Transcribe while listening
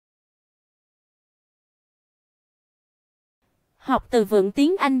Học từ vựng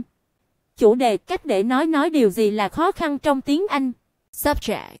tiếng Anh. Chủ đề: cách để nói điều gì là khó khăn trong tiếng Anh.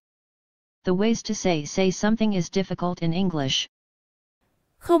 Subject: the ways to say something is difficult in English.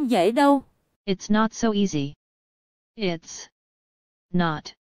 Không dễ đâu. It's not so easy. It's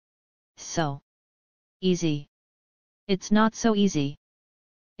not so easy. It's not so easy.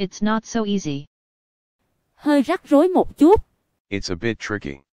 It's not so easy. Hơi rắc rối một chút. It's a bit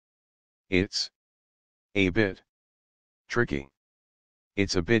tricky. It's a bit tricky.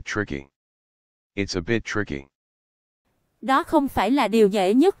 It's a bit tricky. It's a bit tricky. Đó không phải là điều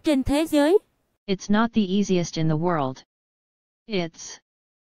dễ nhất trên thế giới. It's not the easiest in the world. It's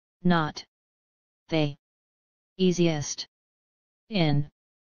not the easiest in the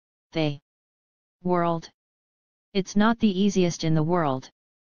world. It's not the easiest in the world.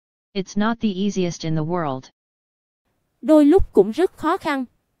 It's not the easiest in the world. Đôi lúc cũng rất khó khăn.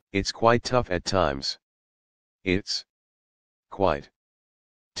 It's quite tough at times. It's quite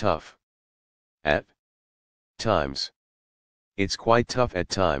tough at times. It's quite tough at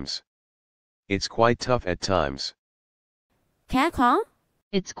times. It's quite tough at times. Khá khó.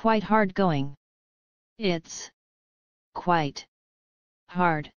 It's quite hard going. It's quite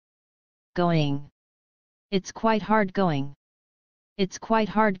hard going. It's quite hard going. It's quite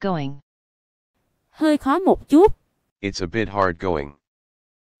hard going. Hơi khó một chút. It's a bit hard going.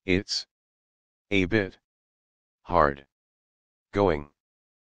 It's a bit hard going.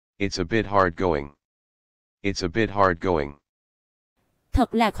 It's a bit hard going. It's a bit hard going.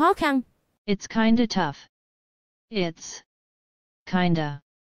 Thật là khó khăn. It's kinda tough. It's kinda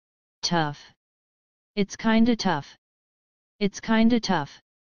tough. It's kinda tough. It's kinda tough.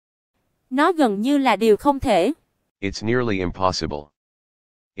 Nó gần như là điều không thể. It's nearly impossible.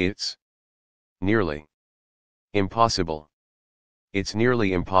 It's nearly impossible. It's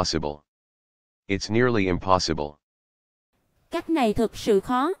nearly impossible. It's nearly impossible. Cách này thực sự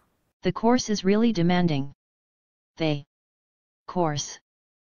khó. The course is really demanding. The course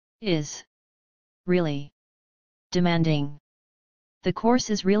is really demanding. The course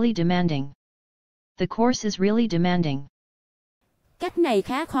is really demanding. The course is really demanding. Cách này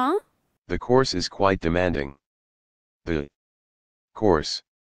khá khó. The course is quite demanding. The course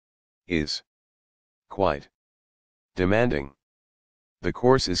is quite demanding. The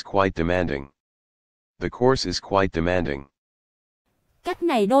course is quite demanding. The course is quite demanding. Cách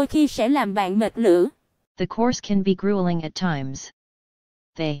này đôi khi sẽ làm bạn mệt lử. The course can be grueling at times.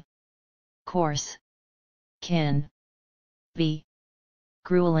 The course can be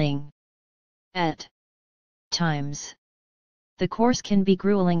grueling at times. The course can be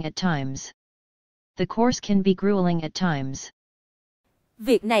grueling at times. The course can be grueling at times.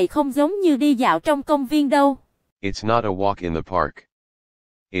 Việc này không giống như đi dạo trong công viên đâu. It's not a walk in the park.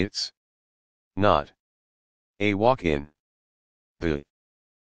 It's not a walk in the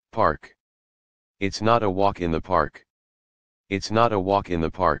park. It's not a walk in the park. It's not a walk in the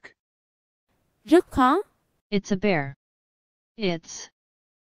park. Rất khó. It's a bear. It's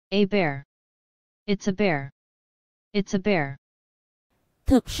a bear. It's a bear. It's a bear.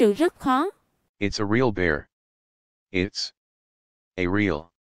 Thực sự rất khó. It's a real bear. It's a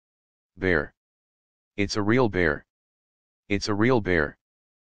real bear. It's a real bear. It's a real bear.